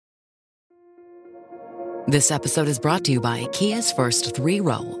This episode is brought to you by Kia's first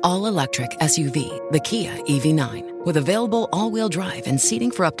 3-row, all-electric SUV, the Kia EV9, with available all-wheel drive and seating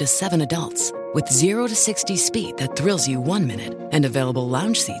for up to 7 adults, with 0 to 60 speed that thrills you 1 minute and available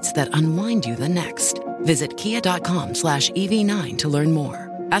lounge seats that unwind you the next. Visit kia.com/EV9 to learn more.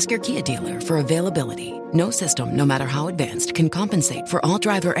 Ask your Kia dealer for availability. No system, no matter how advanced, can compensate for all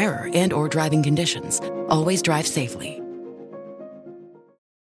driver error and or driving conditions. Always drive safely.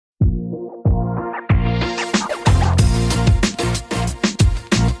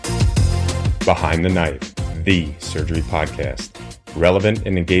 Behind the Knife, the surgery podcast. Relevant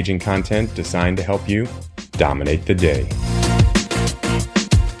and engaging content designed to help you dominate the day.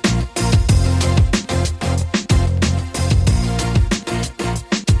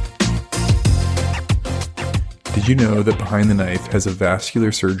 Did you know that Behind the Knife has a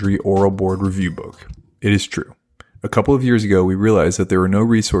vascular surgery oral board review book? It is true. A couple of years ago, we realized that there were no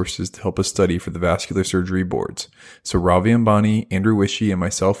resources to help us study for the vascular surgery boards. So Ravi Ambani, Andrew Wishy, and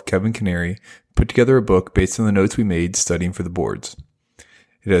myself, Kevin Canary, put together a book based on the notes we made studying for the boards.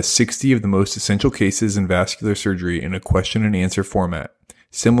 It has 60 of the most essential cases in vascular surgery in a question and answer format,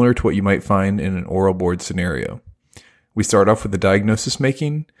 similar to what you might find in an oral board scenario. We start off with the diagnosis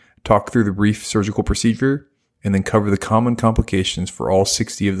making, talk through the brief surgical procedure, and then cover the common complications for all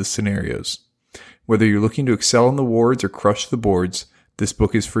 60 of the scenarios. Whether you're looking to excel in the wards or crush the boards, this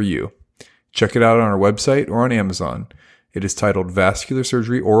book is for you. Check it out on our website or on Amazon. It is titled Vascular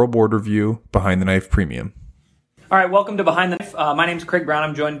Surgery Oral Board Review Behind the Knife Premium. All right, welcome to Behind the Knife. My name is Craig Brown.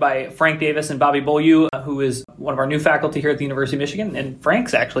 I'm joined by Frank Davis and Bobby Beaulieu, who is one of our new faculty here at the University of Michigan. And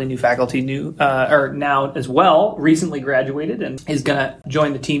Frank's actually new faculty, now as well, recently graduated, and is going to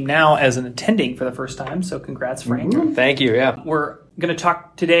join the team now as an attending for the first time. So congrats, Frank. Mm-hmm. Thank you, yeah. We're going to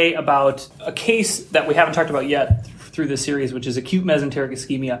talk today about a case that we haven't talked about yet through this series, which is acute mesenteric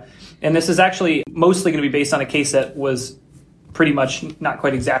ischemia. And this is actually mostly going to be based on a case that was pretty much, not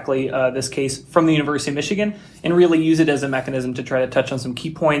quite exactly this case, from the University of Michigan, and really use it as a mechanism to try to touch on some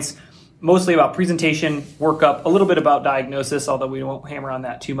key points, mostly about presentation, workup, a little bit about diagnosis, although we won't hammer on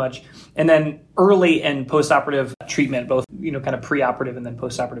that too much, and then early and postoperative treatment, both kind of preoperative and then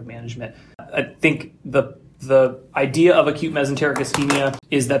postoperative management. I think the idea of acute mesenteric ischemia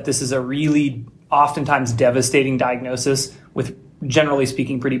is that this is a really oftentimes devastating diagnosis with, generally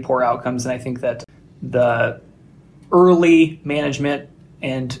speaking, pretty poor outcomes, and I think that the early management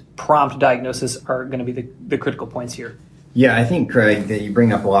and prompt diagnosis are going to be the critical points here. Yeah, I think, Craig, that you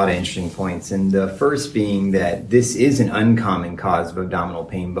bring up a lot of interesting points. And the first being that this is an uncommon cause of abdominal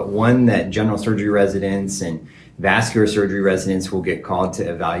pain, but one that general surgery residents and vascular surgery residents will get called to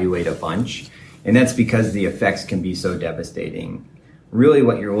evaluate a bunch. And that's because the effects can be so devastating. Really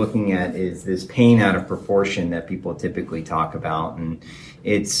what you're looking at is this pain out of proportion that people typically talk about. And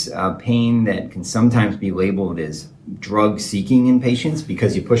it's a pain that can sometimes be labeled as drug seeking in patients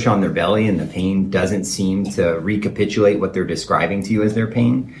because you push on their belly and the pain doesn't seem to recapitulate what they're describing to you as their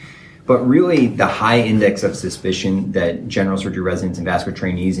pain. But really the high index of suspicion that general surgery residents and vascular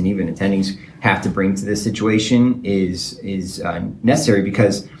trainees and even attendings have to bring to this situation is necessary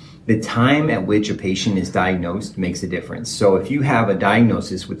because the time at which a patient is diagnosed makes a difference. So if you have a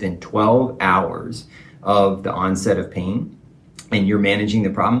diagnosis within 12 hours of the onset of pain and you're managing the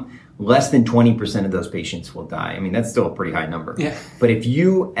problem, less than 20% of those patients will die. I mean, that's still a pretty high number. Yeah. But if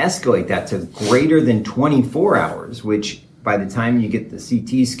you escalate that to greater than 24 hours, which by the time you get the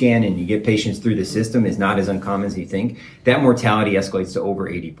CT scan and you get patients through the system is not as uncommon as you think, that mortality escalates to over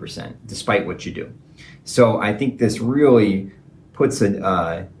 80%, despite what you do. So I think this really puts an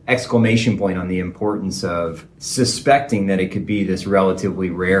exclamation point on the importance of suspecting that it could be this relatively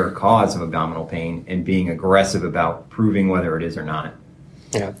rare cause of abdominal pain and being aggressive about proving whether it is or not.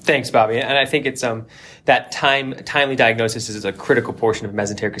 Yeah, thanks, Bobby. And I think it's that timely diagnosis is a critical portion of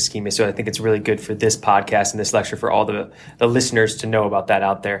mesenteric ischemia. So I think it's really good for this podcast and this lecture for all the listeners to know about that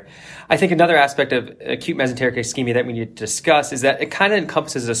out there. I think another aspect of acute mesenteric ischemia that we need to discuss is that it kind of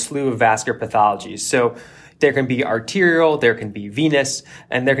encompasses a slew of vascular pathologies. So there can be arterial, there can be venous,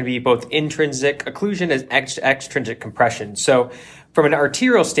 and there can be both intrinsic occlusion and extrinsic compression. So from an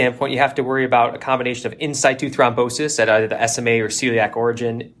arterial standpoint, you have to worry about a combination of in situ thrombosis at either the SMA or celiac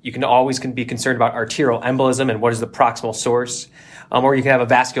origin. You can always be concerned about arterial embolism and what is the proximal source. Or you can have a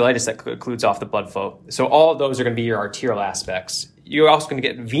vasculitis that occludes off the blood flow. So all of those are going to be your arterial aspects. You're also going to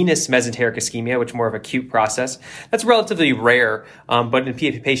get venous mesenteric ischemia, which is more of an acute process. That's relatively rare, but in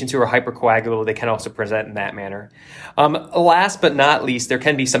patients who are hypercoagulable, they can also present in that manner. Last but not least, there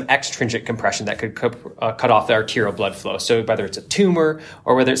can be some extrinsic compression that could cut off the arterial blood flow. So whether it's a tumor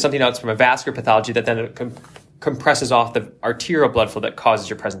or whether it's something else from a vascular pathology that then compresses off the arterial blood flow that causes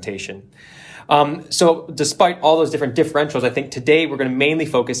your presentation. So despite all those different differentials, I think today we're going to mainly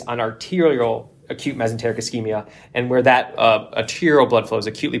focus on arterial acute mesenteric ischemia and where that arterial blood flow is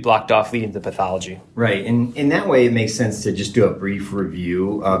acutely blocked off, leading to pathology. Right. And in that way, it makes sense to just do a brief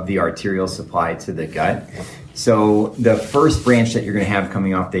review of the arterial supply to the gut. So the first branch that you're going to have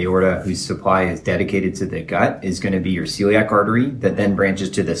coming off the aorta whose supply is dedicated to the gut is going to be your celiac artery that then branches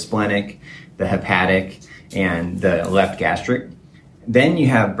to the splenic, the hepatic, and the left gastric. Then you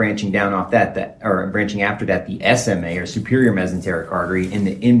have branching down off or branching after that, the SMA or superior mesenteric artery and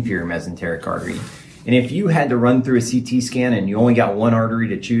the inferior mesenteric artery. And if you had to run through a CT scan and you only got one artery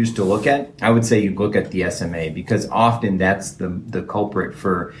to choose to look at, I would say you look at the SMA because often that's the culprit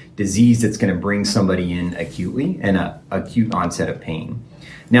for disease that's going to bring somebody in acutely and an acute onset of pain.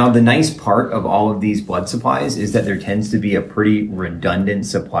 Now, the nice part of all of these blood supplies is that there tends to be a pretty redundant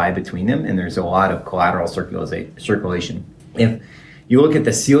supply between them, and there's a lot of collateral circulation. If you look at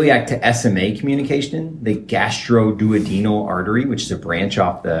the celiac to SMA communication, the gastroduodenal artery, which is a branch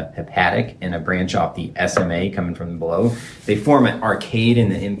off the hepatic and a branch off the SMA coming from below, they form an arcade in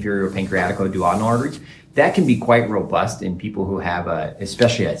the inferior pancreaticoduodenal artery. That can be quite robust in people who have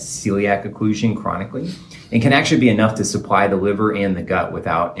especially a celiac occlusion chronically, and can actually be enough to supply the liver and the gut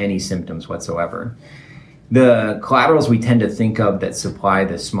without any symptoms whatsoever. The collaterals we tend to think of that supply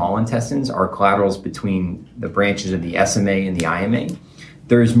the small intestines are collaterals between the branches of the SMA and the IMA.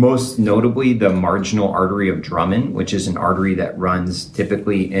 There's most notably the marginal artery of Drummond, which is an artery that runs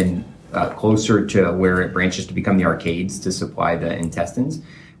typically in closer to where it branches to become the arcades to supply the intestines.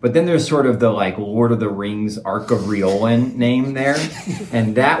 But then there's sort of the like Lord of the Rings Arc of Riolan name there.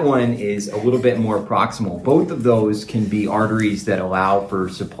 And that one is a little bit more proximal. Both of those can be arteries that allow for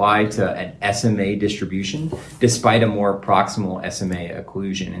supply to an SMA distribution despite a more proximal SMA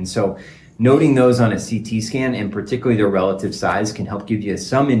occlusion. And so noting those on a CT scan and particularly their relative size can help give you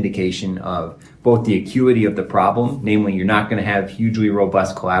some indication of both the acuity of the problem, namely you're not going to have hugely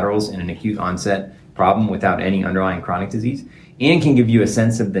robust collaterals in an acute onset problem without any underlying chronic disease, and can give you a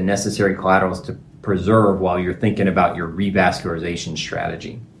sense of the necessary collaterals to preserve while you're thinking about your revascularization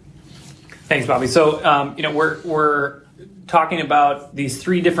strategy. Thanks, Bobby. So, we're talking about these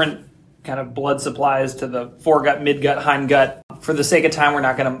three different kind of blood supplies to the foregut, midgut, hindgut. For the sake of time, we're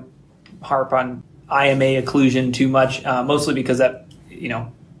not going to harp on IMA occlusion too much, mostly because that,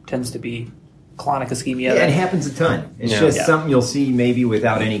 tends to be chronic ischemia. Yeah, it happens a ton. It's just something you'll see maybe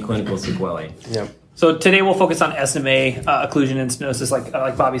without any clinical sequelae. Yeah. So today we'll focus on SMA occlusion and stenosis,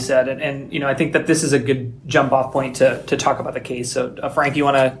 like Bobby said, and I think that this is a good jump off point to talk about the case. So Frank, you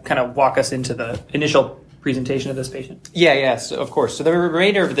want to kind of walk us into the initial presentation of this patient? Yes, of course. So the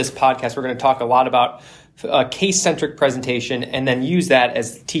remainder of this podcast, we're going to talk a lot about case-centric presentation and then use that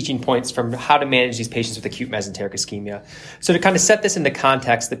as teaching points from how to manage these patients with acute mesenteric ischemia. So to kind of set this into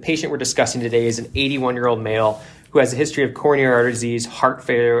context, the patient we're discussing today is an 81-year-old male who has a history of coronary artery disease, heart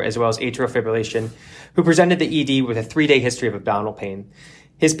failure, as well as atrial fibrillation, who presented the ED with a 3-day history of abdominal pain.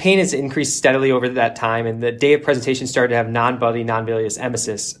 His pain has increased steadily over that time, and the day of presentation started to have non-bloody, non-bilious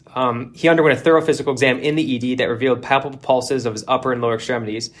emesis. He underwent a thorough physical exam in the ED that revealed palpable pulses of his upper and lower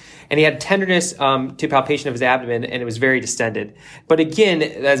extremities, and he had tenderness to palpation of his abdomen, and it was very distended. But again,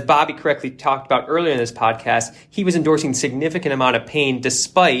 as Bobby correctly talked about earlier in this podcast, he was endorsing significant amount of pain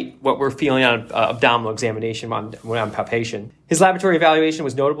despite what we're feeling on abdominal examination on palpation. His laboratory evaluation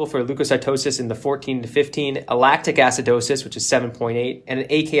was notable for leukocytosis in the 14 to 15, a lactic acidosis, which is 7.8, and an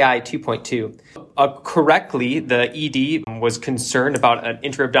AKI 2.2. Correctly, the ED was concerned about an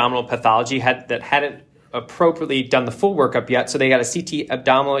intra-abdominal pathology that hadn't appropriately done the full workup yet, so they got a CT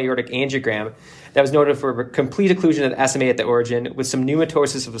abdominal aortic angiogram that was noted for complete occlusion of the SMA at the origin with some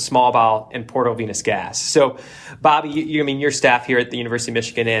pneumatosis of the small bowel and portal venous gas. So, Bobby, your staff here at the University of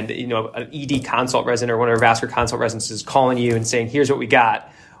Michigan and an ED consult resident or one of our vascular consult residents is calling you and saying, "Here's what we got."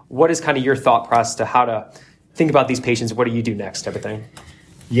 What is kind of your thought process to how to think about these patients? What do you do next, type of thing?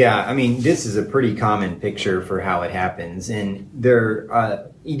 Yeah, this is a pretty common picture for how it happens, and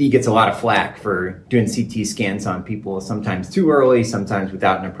ED gets a lot of flack for doing CT scans on people, sometimes too early, sometimes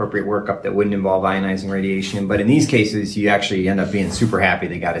without an appropriate workup that wouldn't involve ionizing radiation. But in these cases, you actually end up being super happy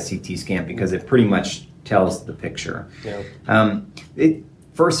they got a CT scan because it pretty much tells the picture. Yeah.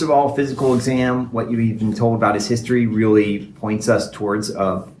 First of all, physical exam, what you've been told about his history really points us towards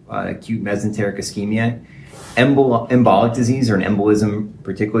acute mesenteric ischemia. Embolic disease or an embolism,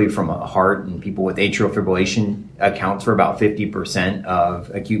 particularly from a heart and people with atrial fibrillation, accounts for about 50% of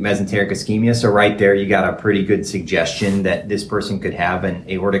acute mesenteric ischemia. So right there, you got a pretty good suggestion that this person could have an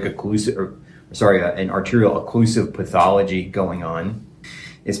an arterial occlusive pathology going on.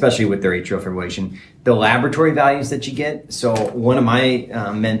 especially with their atrial fibrillation. The laboratory values that you get. So one of my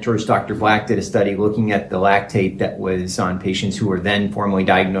mentors, Dr. Black, did a study looking at the lactate that was on patients who were then formally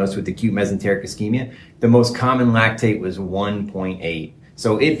diagnosed with acute mesenteric ischemia. The most common lactate was 1.8.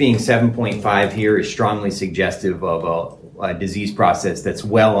 So it being 7.5 here is strongly suggestive of a disease process that's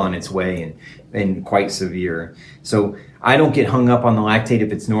well on its way and quite severe. So I don't get hung up on the lactate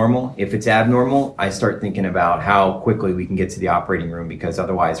if it's normal. If it's abnormal, I start thinking about how quickly we can get to the operating room, because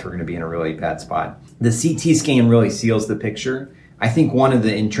otherwise we're going to be in a really bad spot. The CT scan really seals the picture. I think one of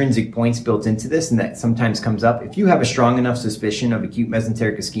the intrinsic points built into this, and that sometimes comes up, if you have a strong enough suspicion of acute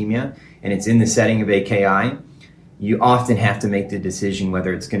mesenteric ischemia and it's in the setting of AKI, you often have to make the decision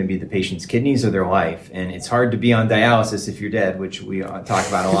whether it's going to be the patient's kidneys or their life. And it's hard to be on dialysis if you're dead, which we talk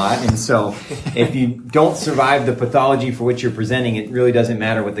about a lot. And so if you don't survive the pathology for which you're presenting, it really doesn't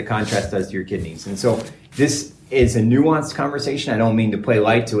matter what the contrast does to your kidneys. And so this is a nuanced conversation. I don't mean to play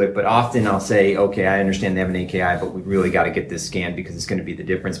light to it, but often I'll say, okay, I understand they have an AKI, but we really got to get this scanned because it's going to be the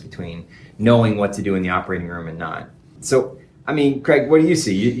difference between knowing what to do in the operating room and not. So, I mean, Craig, what do you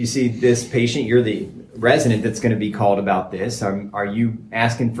see? You see this patient, you're the resident that's going to be called about this. Are you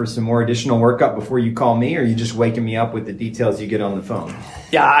asking for some more additional workup before you call me, or are you just waking me up with the details you get on the phone?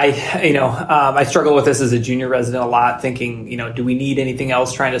 Yeah, I struggle with this as a junior resident a lot, thinking, do we need anything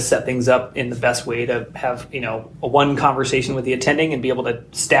else, trying to set things up in the best way to have, a one conversation with the attending and be able to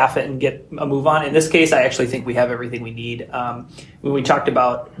staff it and get a move on. In this case, I actually think we have everything we need. When we talked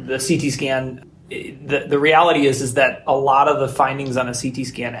about the CT scan, the reality is that a lot of the findings on a CT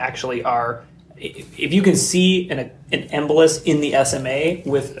scan actually are, if you can see an embolus in the SMA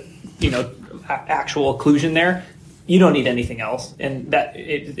with, actual occlusion there, you don't need anything else. And that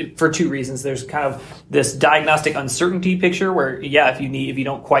for two reasons. There's kind of this diagnostic uncertainty picture where, if you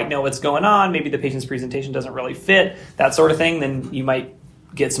don't quite know what's going on, maybe the patient's presentation doesn't really fit, that sort of thing, then you might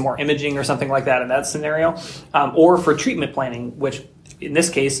get some more imaging or something like that in that scenario. Or for treatment planning, which in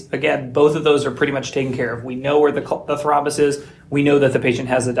this case, again, both of those are pretty much taken care of. We know where the thrombus is. We know that the patient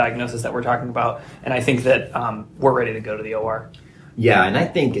has the diagnosis that we're talking about. And I think that we're ready to go to the OR. Yeah, and I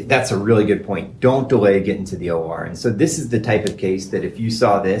think that's a really good point. Don't delay getting to the OR. And so this is the type of case that if you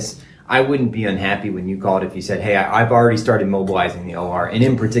saw this, I wouldn't be unhappy when you called if you said, hey, I've already started mobilizing the OR. And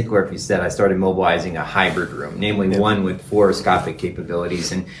in particular, if you said I started mobilizing a hybrid room, namely one with fluoroscopic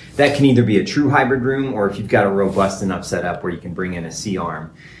capabilities. And that can either be a true hybrid room, or if you've got a robust enough setup where you can bring in a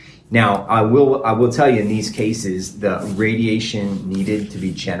C-arm. Now, I will tell you, in these cases, the radiation needed to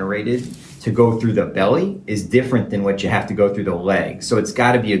be generated to go through the belly is different than what you have to go through the leg. So it's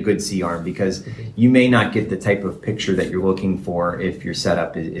got to be a good C-arm, because you may not get the type of picture that you're looking for if your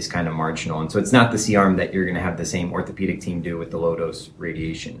setup is kind of marginal. And so it's not the C-arm that you're going to have the same orthopedic team do with the low-dose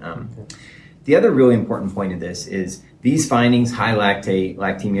radiation. The other really important point of this is these findings, high lactate,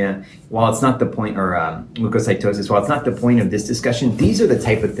 lactemia, while it's not the point, or leukocytosis, while it's not the point of this discussion, these are the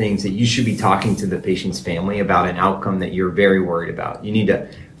type of things that you should be talking to the patient's family about, an outcome that you're very worried about. You need to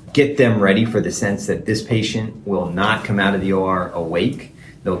get them ready for the sense that this patient will not come out of the OR awake.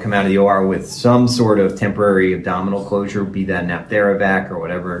 They'll come out of the OR with some sort of temporary abdominal closure, be that an AptheraVac or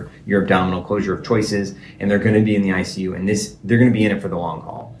whatever your abdominal closure of choice is, and they're going to be in the ICU, and they're going to be in it for the long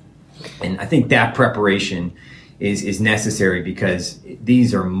haul. And I think that preparation is necessary, because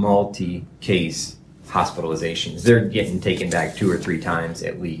these are multi-case hospitalizations. They're getting taken back 2 or 3 times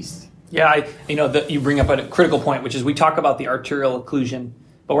at least. Yeah, you bring up a critical point, which is we talk about the arterial occlusion,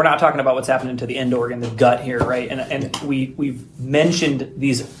 but we're not talking about what's happening to the end organ, the gut here, right? And we've mentioned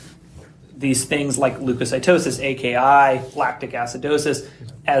these things like leukocytosis, AKI, lactic acidosis,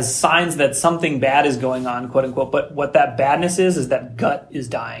 as signs that something bad is going on, quote unquote. But what that badness is that gut is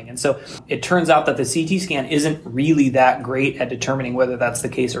dying. And so it turns out that the CT scan isn't really that great at determining whether that's the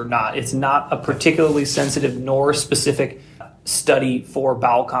case or not. It's not a particularly sensitive nor specific study for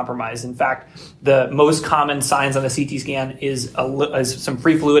bowel compromise. In fact, the most common signs on the CT scan is some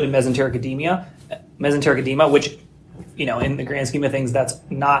free fluid and mesenteric edema, which, in the grand scheme of things, that's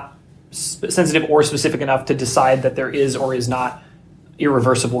not sensitive or specific enough to decide that there is or is not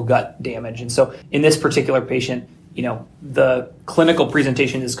irreversible gut damage. And so in this particular patient, the clinical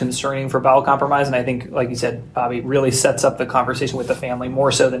presentation is concerning for bowel compromise. And I think, like you said, Bobby, really sets up the conversation with the family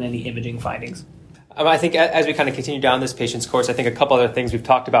more so than any imaging findings. I think as we kind of continue down this patient's course, I think a couple other things we've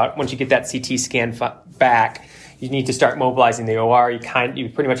talked about. Once you get that CT scan back, you need to start mobilizing the OR. You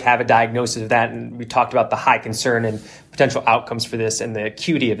pretty much have a diagnosis of that, and we talked about the high concern and potential outcomes for this and the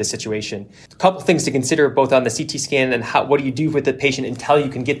acuity of the situation. A couple things to consider both on the CT scan and what do you do with the patient until you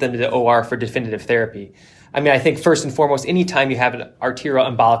can get them to the OR for definitive therapy. I mean, I think first and foremost, anytime you have an arterial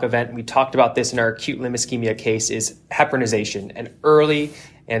embolic event, we talked about this in our acute limb ischemia case, is heparinization, an early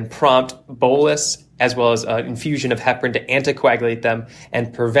and prompt bolus, as well as infusion of heparin to anticoagulate them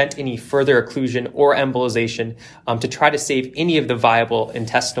and prevent any further occlusion or embolization, to try to save any of the viable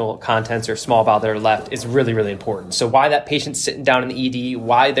intestinal contents or small bowel that are left is really, really important. So why that patient's sitting down in the ED,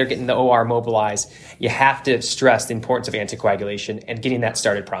 why they're getting the OR mobilized, you have to stress the importance of anticoagulation and getting that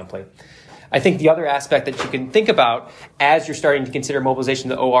started promptly. I think the other aspect that you can think about as you're starting to consider mobilization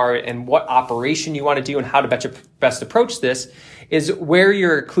of the OR and what operation you want to do and how to best approach this is where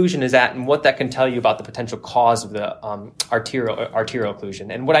your occlusion is at and what that can tell you about the potential cause of the arterial occlusion.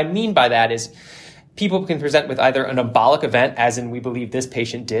 And what I mean by that is people can present with either an embolic event, as in we believe this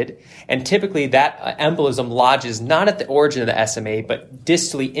patient did, and typically that embolism lodges not at the origin of the SMA, but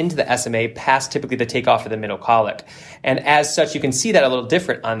distally into the SMA past typically the takeoff of the middle colic. And as such, you can see that a little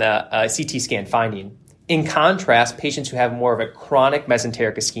different on the CT scan finding. In contrast, patients who have more of a chronic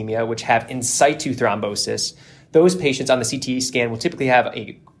mesenteric ischemia, which have in situ thrombosis, those patients on the CT scan will typically have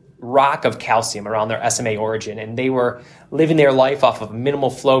a rock of calcium around their SMA origin, and they were living their life off of minimal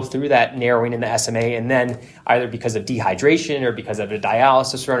flow through that narrowing in the SMA, and then either because of dehydration or because of a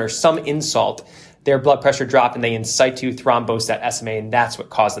dialysis run or some insult, their blood pressure dropped and they in situ thrombosed that SMA, and that's what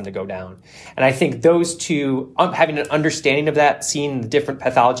caused them to go down. And I think those two, having an understanding of that, seeing the different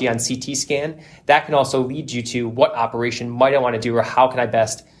pathology on CT scan, that can also lead you to what operation might I want to do or how can I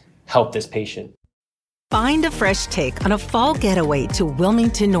best help this patient. Find a fresh take on a fall getaway to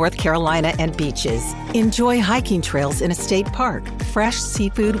Wilmington, North Carolina and beaches. Enjoy hiking trails in a state park, fresh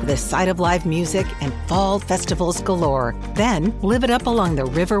seafood with a side of live music, and fall festivals galore. Then live it up along the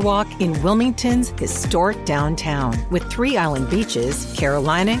Riverwalk in Wilmington's historic downtown. With 3 island beaches,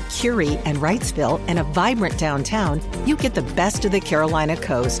 Carolina, Curie, and Wrightsville, and a vibrant downtown, you get the best of the Carolina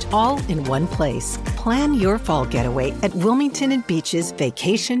coast all in one place. Plan your fall getaway at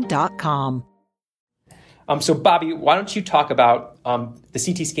WilmingtonandBeachesVacation.com. So, Bobby, why don't you talk about the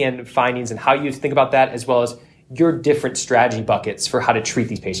CT scan findings and how you think about that, as well as your different strategy buckets for how to treat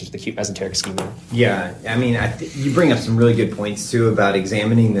these patients with acute mesenteric ischemia? Yeah, I mean, you bring up some really good points, too, about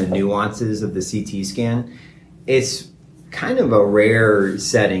examining the nuances of the CT scan. It's kind of a rare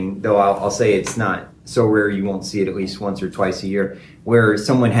setting, though I'll say it's not so rare you won't see it at least once or twice a year, where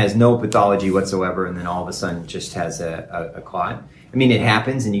someone has no pathology whatsoever and then all of a sudden just has a clot. I mean, it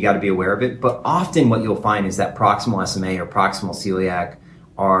happens and you got to be aware of it, but often what you'll find is that proximal SMA or proximal celiac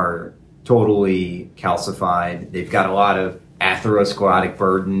are totally calcified. They've got a lot of atherosclerotic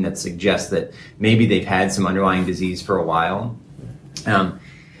burden that suggests that maybe they've had some underlying disease for a while. And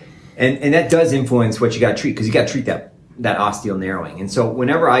that does influence what you got to treat, because you got to treat that osteal narrowing. And so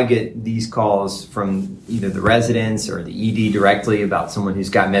whenever I get these calls from either the residents or the ED directly about someone who's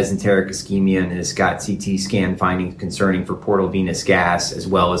got mesenteric ischemia and has got CT scan findings concerning for portal venous gas as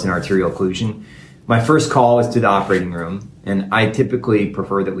well as an arterial occlusion, my first call is to the operating room. And I typically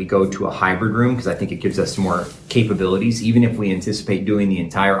prefer that we go to a hybrid room because I think it gives us more capabilities, even if we anticipate doing the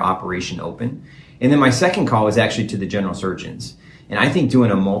entire operation open. And then my second call is actually to the general surgeons. And I think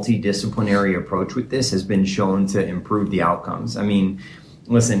doing a multidisciplinary approach with this has been shown to improve the outcomes. I mean,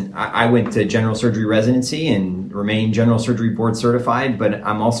 listen, I went to general surgery residency and remain general surgery board certified, but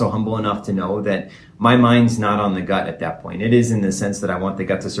I'm also humble enough to know that my mind's not on the gut at that point. It is in the sense that I want the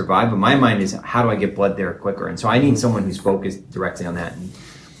gut to survive, but my mind is, how do I get blood there quicker? And so I need someone who's focused directly on that. And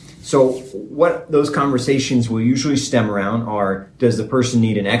so what those conversations will usually stem around are, does the person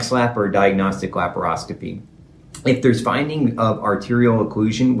need an XLAP or a diagnostic laparoscopy? If there's finding of arterial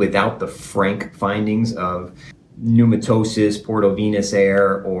occlusion without the frank findings of pneumatosis, portovenous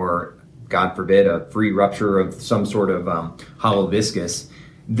air, or God forbid, a free rupture of some sort of hollow viscus,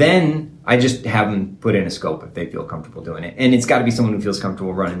 then I just have them put in a scope if they feel comfortable doing it. And it's got to be someone who feels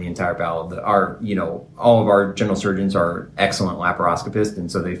comfortable running the entire bowel. All of our general surgeons are excellent laparoscopists,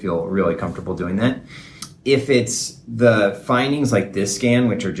 and so they feel really comfortable doing that. If it's the findings like this scan,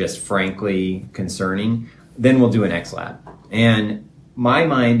 which are just frankly concerning, then we'll do an XLAB. And my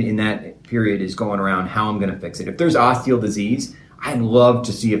mind in that period is going around how I'm going to fix it. If there's osteal disease, I'd love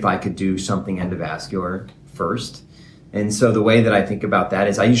to see if I could do something endovascular first. And so the way that I think about that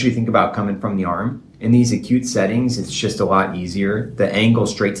is I usually think about coming from the arm. In these acute settings, it's just a lot easier. The angle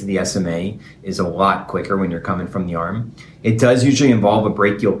straight to the SMA is a lot quicker when you're coming from the arm. It does usually involve a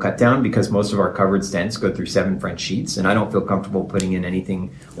brachial cut down because most of our covered stents go through 7 French sheets, and I don't feel comfortable putting in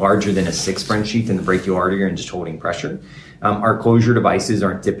anything larger than a 6 French sheet in the brachial artery and just holding pressure. Our closure devices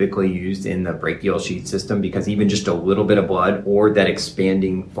aren't typically used in the brachial sheath system because even just a little bit of blood or that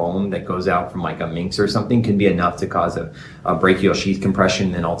expanding foam that goes out from like a minx or something can be enough to cause a brachial sheath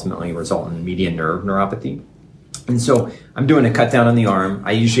compression and ultimately result in median nerve neuropathy. And so I'm doing a cut down on the arm.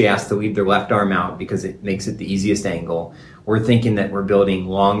 I usually ask to leave their left arm out because it makes it the easiest angle. We're thinking that we're building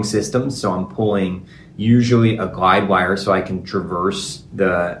long systems, so I'm pulling usually a glide wire so I can traverse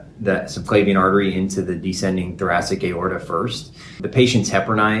the subclavian artery into the descending thoracic aorta first. The patient's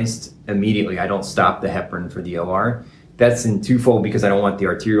heparinized immediately. I don't stop the heparin for the OR. That's in twofold because I don't want the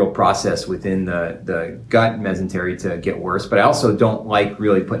arterial process within the gut mesentery to get worse, but I also don't like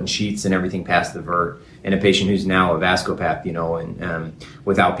really putting sheets and everything past the vert in a patient who's now a vascopath, and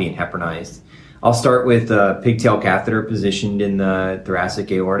without being heparinized. I'll start with a pigtail catheter positioned in the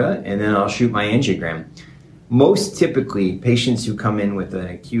thoracic aorta, and then I'll shoot my angiogram. Most typically, patients who come in with an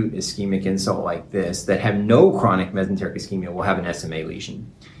acute ischemic insult like this that have no chronic mesenteric ischemia will have an SMA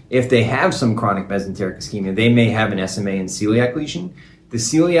lesion. If they have some chronic mesenteric ischemia, they may have an SMA and celiac lesion. The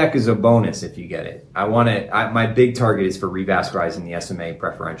celiac is a bonus if you get it. My big target is for revascularizing the SMA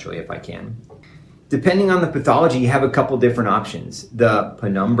preferentially if I can. Depending on the pathology, you have a couple different options. The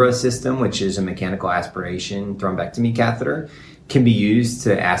penumbra system, which is a mechanical aspiration thrombectomy catheter, can be used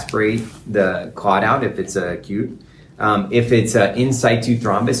to aspirate the clot out if it's acute. If it's an in situ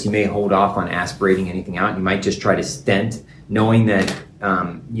thrombus, you may hold off on aspirating anything out. You might just try to stent, knowing that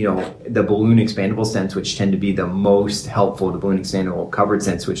the balloon expandable stents, which tend to be the most helpful, the balloon expandable covered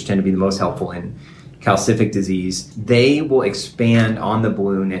stents, which tend to be the most helpful in calcific disease, they will expand on the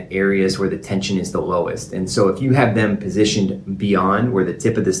balloon at areas where the tension is the lowest. And so if you have them positioned beyond where the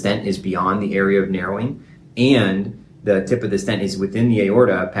tip of the stent is beyond the area of narrowing, and the tip of the stent is within the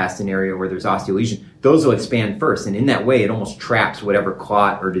aorta past an area where there's osteolesion, those will expand first. And in that way, it almost traps whatever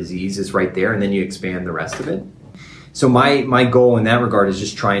clot or disease is right there, and then you expand the rest of it. So my goal in that regard is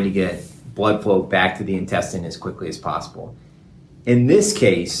just trying to get blood flow back to the intestine as quickly as possible. In this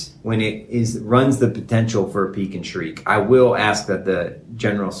case, when it runs the potential for a peak and shriek, I will ask that the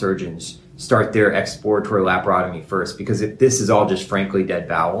general surgeons start their exploratory laparotomy first, because if this is all just frankly dead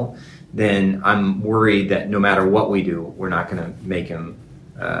bowel, then I'm worried that no matter what we do, we're not going to make him,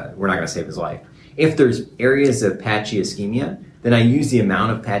 we're not going to save his life. If there's areas of patchy ischemia, then I use the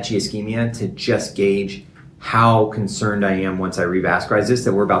amount of patchy ischemia to just gauge how concerned I am once I revascularize this,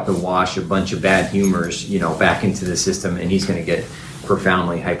 that we're about to wash a bunch of bad humors, back into the system, and he's going to get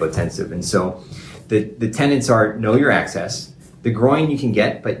profoundly hypotensive. And so the tenets are know your access. The groin you can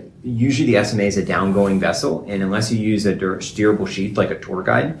get, but usually the SMA is a downgoing vessel, and unless you use a steerable sheath like a tour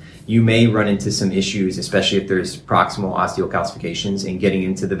guide, you may run into some issues, especially if there's proximal osteocalcifications, in getting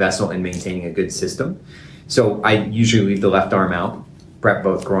into the vessel and maintaining a good system. So I usually leave the left arm out, prep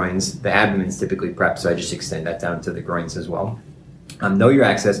both groins. The abdomen's typically prepped, so I just extend that down to the groins as well. Know your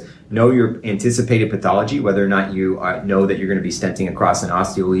access, know your anticipated pathology, whether or not you know that you're going to be stenting across an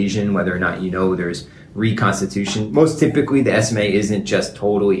osteolesion, whether or not you know there's reconstitution. Most typically, the SMA isn't just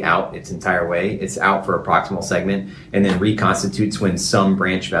totally out its entire way. It's out for a proximal segment and then reconstitutes when some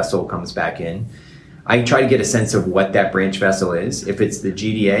branch vessel comes back in. I try to get a sense of what that branch vessel is. If it's the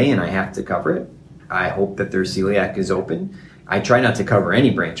GDA and I have to cover it, I hope that their celiac is open. I try not to cover any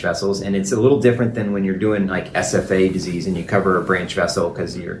branch vessels, and it's a little different than when you're doing like SFA disease and you cover a branch vessel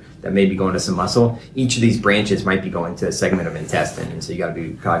because that may be going to some muscle. Each of these branches might be going to a segment of intestine, and so you got to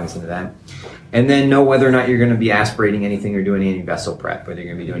be cognizant of that. And then know whether or not you're going to be aspirating anything or doing any vessel prep, whether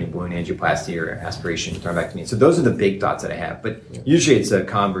you're going to be doing any balloon angioplasty or aspiration thrombectomy. So those are the big thoughts that I have. But usually it's a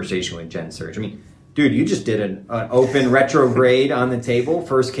conversation with Gen Surg. I mean, dude, you just did an open retrograde on the table.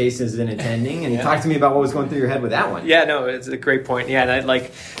 First case is in attending. And talk to me about what was going through your head with that one. Yeah, no, it's a great point. Yeah, and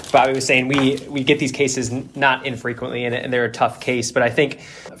like Bobby was saying, we get these cases not infrequently, and they're a tough case. But I think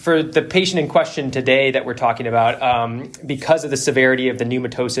for the patient in question today that we're talking about, because of the severity of the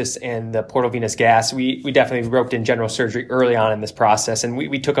pneumatosis and the portal venous gas, we definitely roped in general surgery early on in this process. And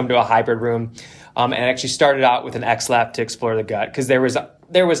we took them to a hybrid room and actually started out with an XLAP to explore the gut, because there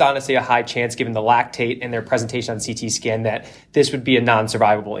was honestly a high chance, given the lactate and their presentation on CT scan, that this would be a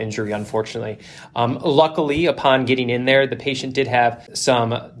non-survivable injury, unfortunately. Luckily, upon getting in there, the patient did have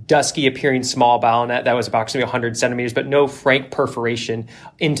some dusky appearing small bowel net that was approximately 100 centimeters, but no frank perforation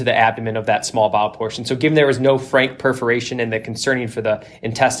into the abdomen of that small bowel portion. So given there was no frank perforation and the concerning for the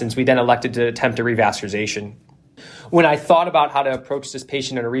intestines, we then elected to attempt a revascularization. When I thought about how to approach this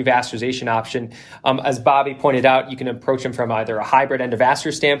patient in a revascularization option, as Bobby pointed out, you can approach him from either a hybrid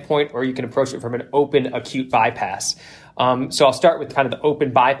endovascular standpoint, or you can approach it from an open acute bypass. So I'll start with kind of the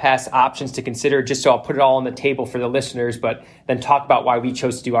open bypass options to consider, just so I'll put it all on the table for the listeners, but then talk about why we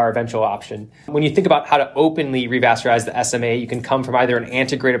chose to do our eventual option. When you think about how to openly revascularize the SMA, you can come from either an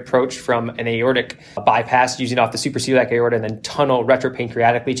antegrade approach from an aortic bypass using off the supraceliac aorta and then tunnel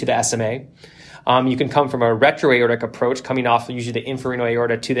retropancreatically to the SMA. You can come from a retroaortic approach, coming off usually the infrarenal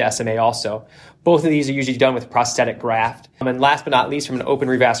aorta to the SMA also. Both of these are usually done with prosthetic graft. And last but not least, from an open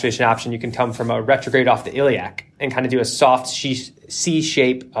revascularization option, you can come from a retrograde off the iliac and kind of do a soft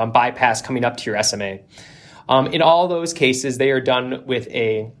C-shape bypass coming up to your SMA. In all those cases, they are done with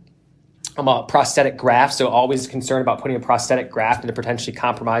a prosthetic graft, so always concerned about putting a prosthetic graft in a potentially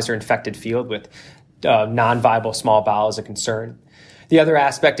compromised or infected field with non-viable small bowel is a concern. The other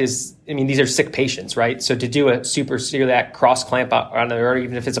aspect is, these are sick patients, right? So to do a supraciliac cross clamp on the aorta,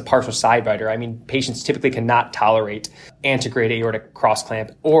 even if it's a partial side biter, patients typically cannot tolerate antegrade aortic cross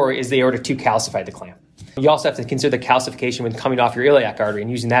clamp, or is the aorta too calcified to clamp? You also have to consider the calcification when coming off your iliac artery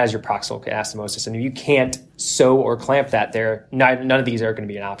and using that as your proximal anastomosis. And if you can't sew or clamp that there, none of these are going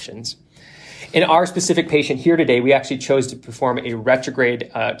to be options. In our specific patient here today, we actually chose to perform a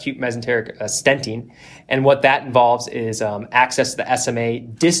retrograde acute mesenteric stenting. And what that involves is access to the SMA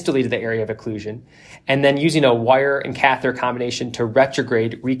distally to the area of occlusion, and then using a wire and catheter combination to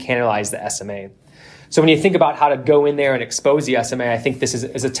retrograde recanalize the SMA. So when you think about how to go in there and expose the SMA, I think this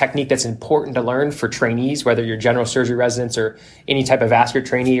is a technique that's important to learn for trainees, whether you're general surgery residents or any type of vascular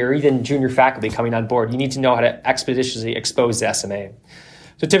trainee or even junior faculty coming on board. You need to know how to expeditiously expose the SMA.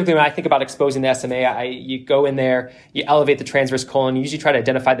 So typically when I think about exposing the SMA, you go in there, you elevate the transverse colon, you usually try to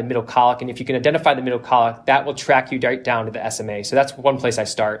identify the middle colic. And if you can identify the middle colic, that will track you right down to the SMA. So that's one place I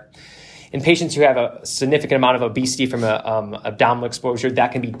start. In patients who have a significant amount of obesity from abdominal exposure,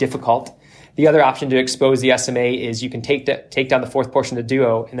 that can be difficult. The other option to expose the SMA is you can take down the fourth portion of the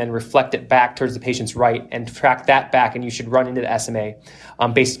duo and then reflect it back towards the patient's right and track that back, and you should run into the SMA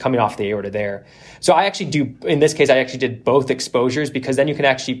based coming off the aorta there. So in this case, I actually did both exposures, because then you can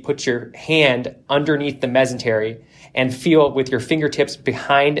actually put your hand underneath the mesentery and feel with your fingertips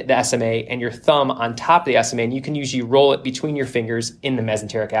behind the SMA and your thumb on top of the SMA, and you can usually roll it between your fingers in the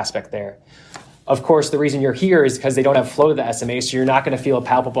mesenteric aspect there. Of course, the reason you're here is because they don't have flow to the SMA, so you're not going to feel a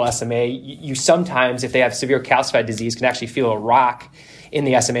palpable SMA. You sometimes, if they have severe calcified disease, can actually feel a rock in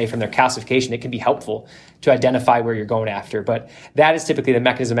the SMA from their calcification. It can be helpful to identify where you're going after. But that is typically the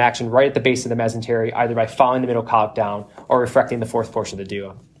mechanism of action right at the base of the mesentery, either by following the middle colic down or refracting the fourth portion of the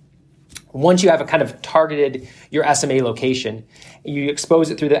duo. Once you have a kind of targeted your SMA location, you expose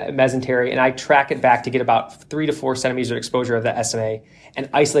it through the mesentery, and I track it back to get about 3 to 4 centimeters of exposure of the SMA and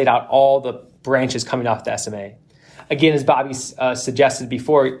isolate out all the branches coming off the SMA. Again, as Bobby suggested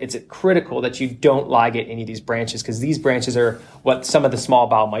before, it's critical that you don't ligate any of these branches, because these branches are what some of the small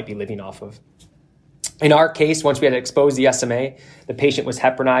bowel might be living off of. In our case, once we had exposed the SMA, the patient was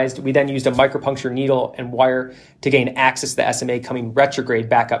heparinized. We then used a micropuncture needle and wire to gain access to the SMA coming retrograde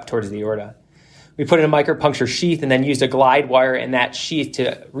back up towards the aorta. We put in a micropuncture sheath and then used a glide wire in that sheath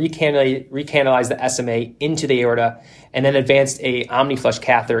to recanalize the SMA into the aorta, and then advanced a omniflush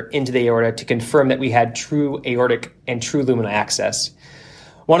catheter into the aorta to confirm that we had true aortic and true luminal access.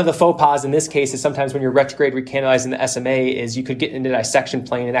 One of the faux pas in this case is sometimes when you're retrograde recanalizing the SMA is you could get into the dissection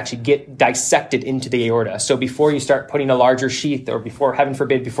plane and actually get dissected into the aorta. So before you start putting a larger sheath, or before, heaven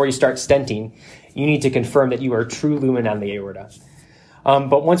forbid, before you start stenting, you need to confirm that you are true lumen on the aorta.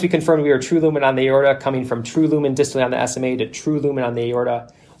 But once we confirmed we were true lumen on the aorta, coming from true lumen distally on the SMA to true lumen on the aorta,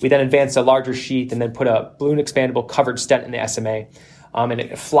 we then advanced a larger sheath and then put a balloon expandable covered stent in the SMA, and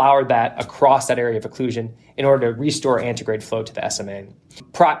it flowered that across that area of occlusion in order to restore antegrade flow to the SMA.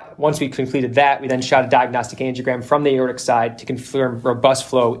 Once we completed that, we then shot a diagnostic angiogram from the aortic side to confirm robust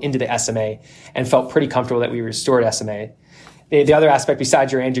flow into the SMA, and felt pretty comfortable that we restored SMA. The other aspect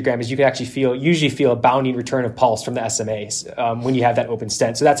besides your angiogram is you can actually usually feel a bounding return of pulse from the SMAs when you have that open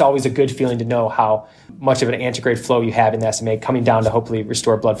stent. So that's always a good feeling to know how much of an antegrade flow you have in the SMA coming down to hopefully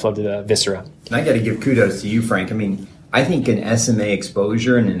restore blood flow to the viscera. And I got to give kudos to you, Frank. I think an SMA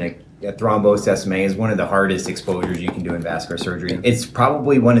exposure and a thrombosed SMA is one of the hardest exposures you can do in vascular surgery. It's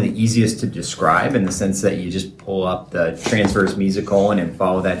probably one of the easiest to describe in the sense that you just pull up the transverse mesocolon and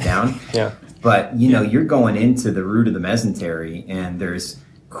follow that down. Yeah. But, you're going into the root of the mesentery, and there's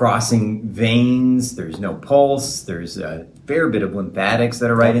crossing veins, there's no pulse, there's a fair bit of lymphatics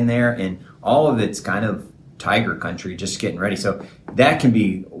that are right in there, and all of it's kind of tiger country, just getting ready. So that can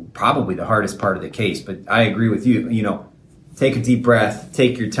be probably the hardest part of the case. But I agree with you, take a deep breath,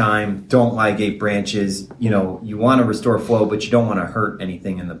 take your time, don't ligate branches. You want to restore flow, but you don't want to hurt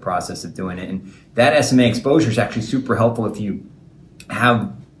anything in the process of doing it. And that SMA exposure is actually super helpful if you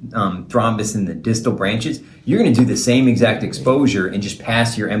have thrombus in the distal branches. You're going to do the same exact exposure and just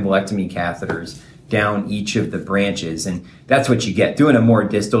pass your embolectomy catheters down each of the branches, and that's what you get. Doing a more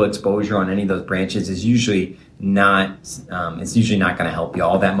distal exposure on any of those branches is usually it's usually not going to help you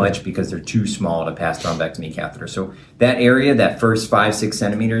all that much because they're too small to pass thrombectomy catheter. So that area, that first 5-6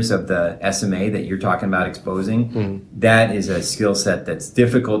 centimeters of the SMA that you're talking about exposing, that is a skill set that's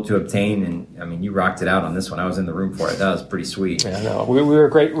difficult to obtain. And I mean, you rocked it out on this one. I was in the room for it. That was pretty sweet. Yeah, no, we were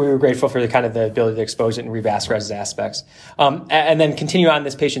great. We were grateful for the ability to expose it and revascularize its aspects. And then continue on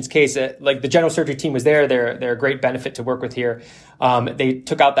this patient's case. Like the general surgery team was there. They're a great benefit to work with here. They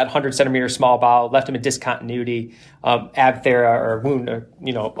took out that 100 centimeter small bowel, left him in discontinuity. Abthera or wound,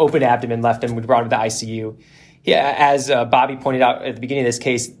 open abdomen left him. We brought him to the ICU. Yeah, as Bobby pointed out at the beginning of this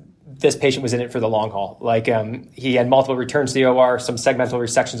case, this patient was in it for the long haul. Like he had multiple returns to the OR, some segmental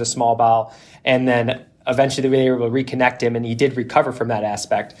resections of small bowel, and then eventually they were able to reconnect him, and he did recover from that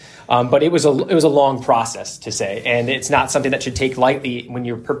aspect. But it was a long process, to say, and it's not something that should take lightly when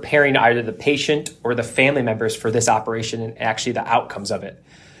you're preparing either the patient or the family members for this operation and actually the outcomes of it.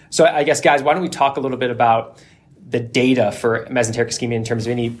 So I guess, guys, why don't we talk a little bit about the data for mesenteric ischemia in terms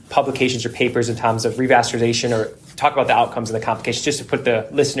of any publications or papers in terms of revascularization, or talk about the outcomes and the complications, just to put the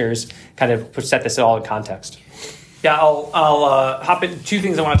listeners set this all in context. Yeah, I'll hop in. Two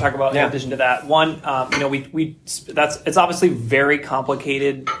things I want to talk about in addition to that. One, it's obviously very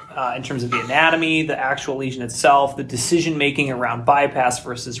complicated in terms of the anatomy, the actual lesion itself, the decision making around bypass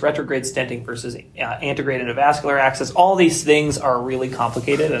versus retrograde stenting versus antegrade endovascular access. All these things are really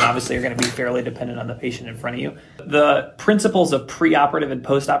complicated, and obviously are going to be fairly dependent on the patient in front of you. The principles of preoperative and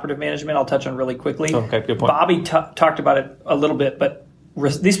postoperative management, I'll touch on really quickly. Okay, good point. Bobby talked about it a little bit, but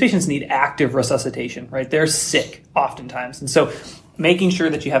these patients need active resuscitation, right? They're sick oftentimes. And so making sure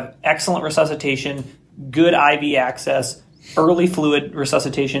that you have excellent resuscitation, good IV access, early fluid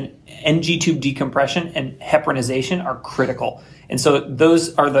resuscitation, NG tube decompression, and heparinization are critical. And so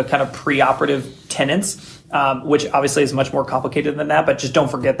those are the kind of preoperative tenets, which obviously is much more complicated than that, but just don't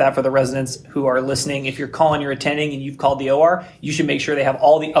forget that for the residents who are listening. If you're calling your attending and you've called the OR, you should make sure they have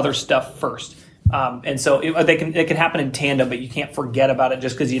all the other stuff first. And so it can happen in tandem, but you can't forget about it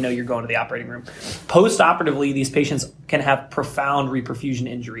just because you're going to the operating room. Post-operatively, these patients can have profound reperfusion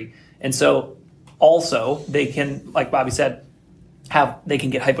injury. And so also they can, like Bobby said, they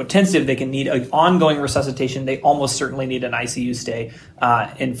can get hypotensive, they can need an ongoing resuscitation, they almost certainly need an ICU stay,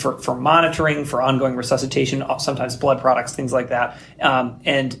 and for monitoring, for ongoing resuscitation, sometimes blood products, things like that.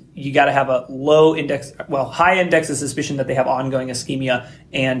 And you got to have a high index of suspicion that they have ongoing ischemia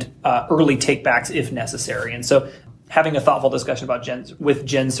and early takebacks if necessary. And so having a thoughtful discussion about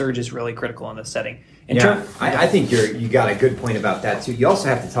gen surge is really critical in this setting. I think you got a good point about that too. You also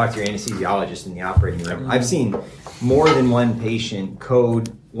have to talk to your anesthesiologist in the operating room. I've seen more than one patient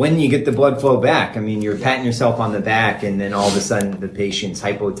code when you get the blood flow back. I mean, you're patting yourself on the back, and then all of a sudden the patient's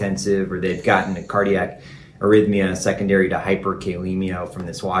hypotensive, or they've gotten a cardiac arrhythmia secondary to hyperkalemia from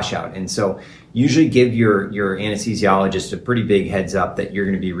this washout. And so usually give your anesthesiologist a pretty big heads up that you're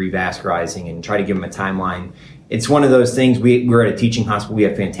going to be revascularizing, and try to give them a timeline. It's one of those things, we're at a teaching hospital, we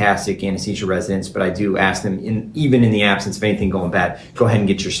have fantastic anesthesia residents, but I do ask them, even in the absence of anything going bad, go ahead and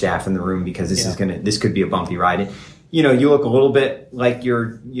get your staff in the room, because this could be a bumpy ride. And, you look a little bit like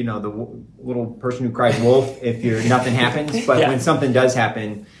you're, the little person who cries wolf if nothing happens, but when something does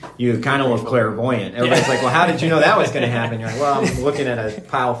happen, you kind of look clairvoyant. Everybody's like, well, how did you know that was going to happen? You're like, well, I'm looking at a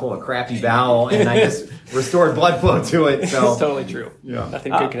pile full of crappy bowel, and I just restored blood flow to it. So it's totally true. Yeah.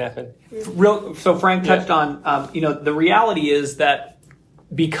 Nothing good can happen. So Frank touched on, the reality is that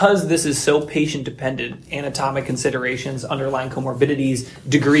because this is so patient dependent, anatomic considerations, underlying comorbidities,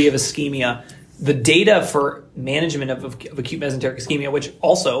 degree of ischemia, the data for management of acute mesenteric ischemia, which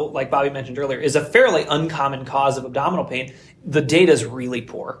also, like Bobby mentioned earlier, is a fairly uncommon cause of abdominal pain, the data is really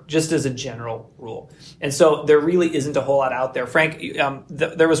poor, just as a general rule. And so there really isn't a whole lot out there. Frank,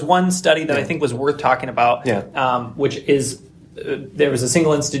 there was one study that I think was worth talking about, which is there was a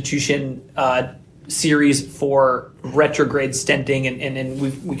single institution series for retrograde stenting, and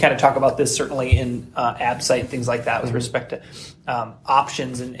we kind of talk about this certainly in ABSITE, things like that, with respect to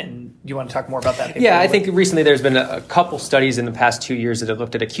options. And do you want to talk more about that? Yeah, I think recently there's been a couple studies in the past 2 years that have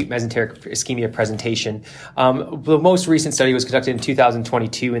looked at acute mesenteric ischemia presentation. The most recent study was conducted in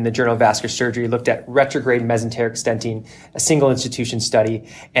 2022 in the Journal of Vascular Surgery, looked at retrograde mesenteric stenting, a single institution study,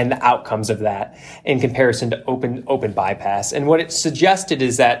 and the outcomes of that in comparison to open bypass. And what it suggested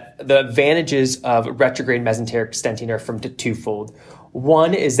is that the advantages of retrograde mesenteric stenting are from twofold.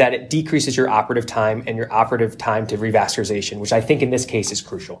 One is that it decreases your operative time and your operative time to revascularization, which I think in this case is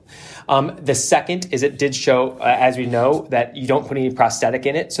crucial. The second is it did show, as we know, that you don't put any prosthetic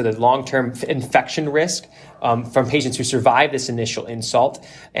in it, so the long-term infection risk from patients who survive this initial insult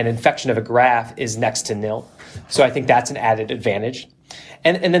and infection of a graft is next to nil. So I think that's an added advantage.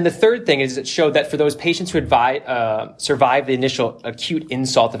 And then the third thing is it showed that for those patients who had survived the initial acute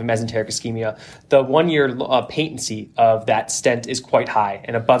insult of a mesenteric ischemia, the 1-year patency of that stent is quite high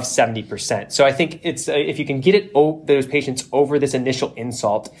and above 70%. So I think it's if you can get those patients over this initial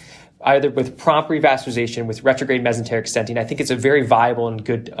insult, either with prompt revascularization, with retrograde mesenteric stenting, I think it's a very viable and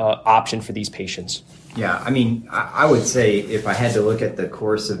good option for these patients. Yeah, I mean, I would say if I had to look at the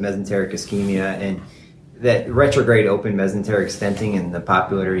course of mesenteric ischemia and that retrograde open mesenteric stenting and the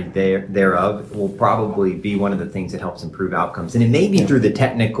popularity thereof will probably be one of the things that helps improve outcomes. And it may be through the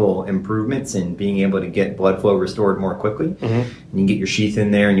technical improvements and being able to get blood flow restored more quickly. Mm-hmm. And you can get your sheath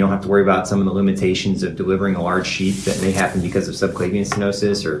in there and you don't have to worry about some of the limitations of delivering a large sheath that may happen because of subclavian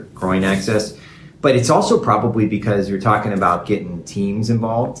stenosis or groin access. But it's also probably because you're talking about getting teams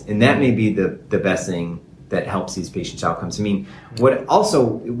involved, and that may be the best thing that helps these patients' outcomes. I mean, what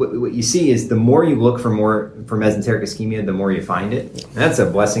you see is the more you look for mesenteric ischemia, the more you find it. And that's a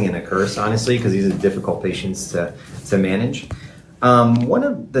blessing and a curse, honestly, because these are difficult patients to manage. One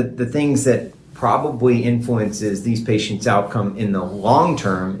of the things that probably influences these patients' outcome in the long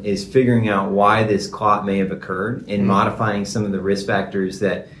term is figuring out why this clot may have occurred and modifying some of the risk factors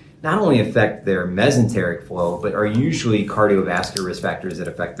that not only affect their mesenteric flow, but are usually cardiovascular risk factors that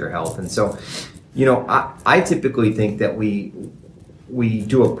affect their health. And so, I typically think that we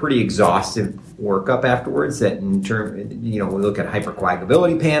do a pretty exhaustive workup afterwards. That we look at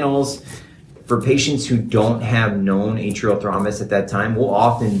hypercoagulability panels for patients who don't have known atrial thrombus at that time. We'll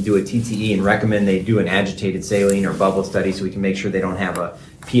often do a TTE and recommend they do an agitated saline or bubble study so we can make sure they don't have a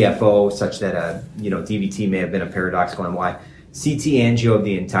PFO such that a DVT may have been a paradoxical MY. CT angio of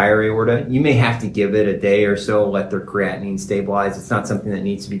the entire aorta, you may have to give it a day or so, let their creatinine stabilize. It's not something that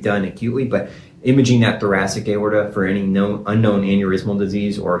needs to be done acutely, but imaging that thoracic aorta for any unknown aneurysmal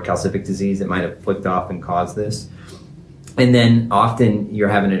disease or calcific disease that might have flicked off and caused this. And then often you're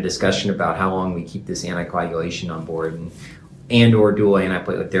having a discussion about how long we keep this anticoagulation on board and or dual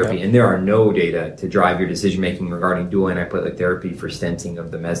antiplatelet therapy. Yeah. And there are no data to drive your decision-making regarding dual antiplatelet therapy for stenting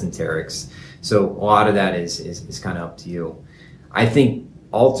of the mesenterics. So a lot of that is kind of up to you. I think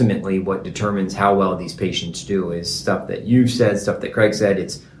ultimately what determines how well these patients do is stuff that you've said, stuff that Craig said.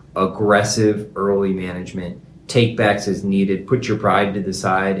 It's aggressive early management, take-backs as needed, put your pride to the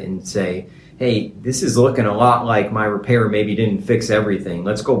side and say, hey, this is looking a lot like my repair maybe didn't fix everything.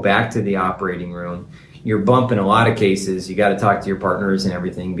 Let's go back to the operating room. You're bumping a lot of cases. You got to talk to your partners and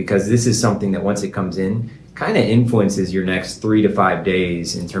everything because this is something that once it comes in, kind of influences your next 3 to 5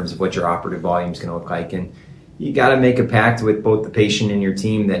 days in terms of what your operative volume is going to look like. And you got to make a pact with both the patient and your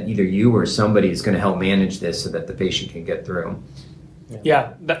team that either you or somebody is going to help manage this so that the patient can get through.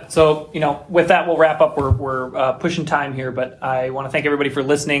 Yeah. So, with that, we'll wrap up. We're pushing time here, but I want to thank everybody for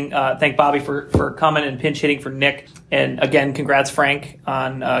listening. Thank Bobby for coming and pinch hitting for Nick. And again, congrats, Frank,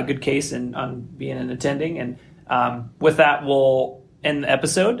 on a good case and on being and attending. And with that, we'll end the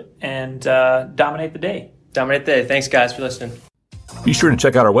episode and dominate the day. Dominate the day. Thanks, guys, for listening. Be sure to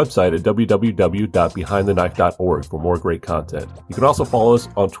check out our website at www.behindtheknife.org for more great content. You can also follow us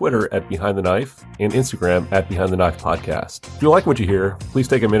on Twitter at Behind the Knife and Instagram at Behind the Knife Podcast. If you like what you hear, please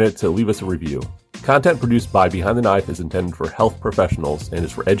take a minute to leave us a review. Content produced by Behind the Knife is intended for health professionals and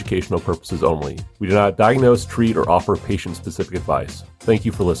is for educational purposes only. We do not diagnose, treat, or offer patient-specific advice. Thank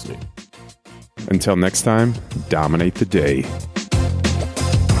you for listening. Until next time, dominate the day.